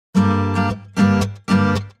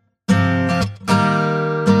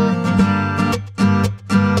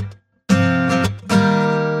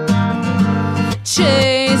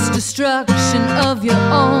Chase destruction of your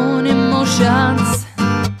own emotions,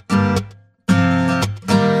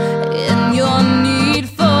 and your need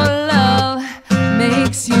for love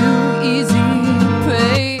makes you easy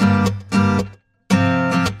prey.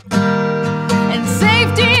 And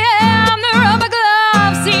safety and the rubber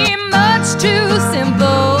gloves seem much too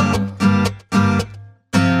simple.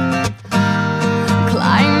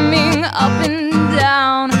 Climbing up and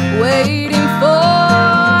down, waiting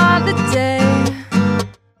for the day.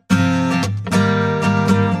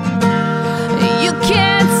 You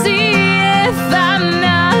can't see if I'm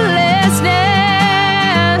not listening,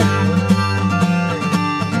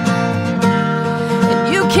 and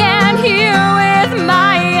you can't hear with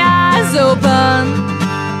my eyes open,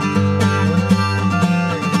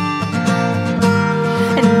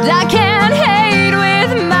 and I can't hate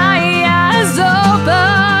with my eyes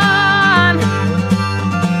open,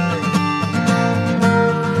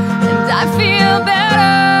 and I feel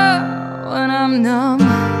better when I'm numb.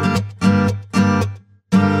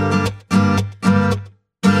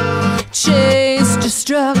 Chase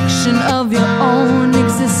destruction of your own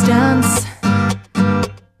existence.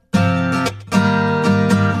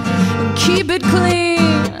 Keep it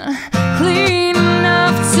clean, clean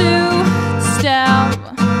enough to stab,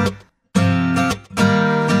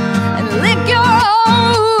 and lick your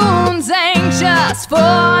wounds, anxious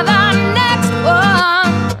for the next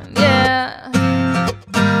one, yeah.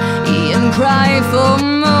 And cry for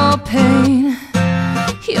more pain.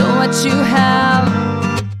 Hear what you have,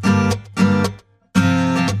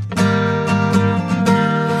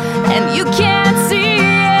 and you can't see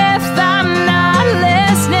if I'm not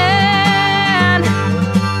listening,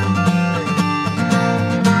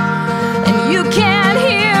 and you can't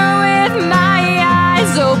hear with my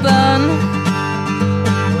eyes open,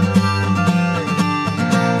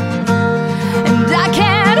 and I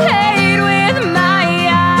can't hate with my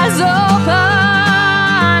eyes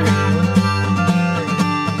open,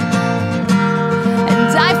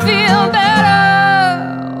 and I feel better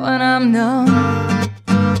when I'm numb.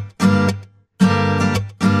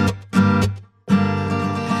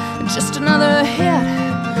 Just another hit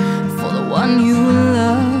for the one you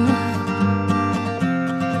love.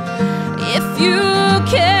 If you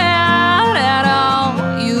cared at all,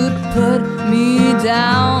 you'd put me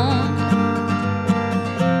down.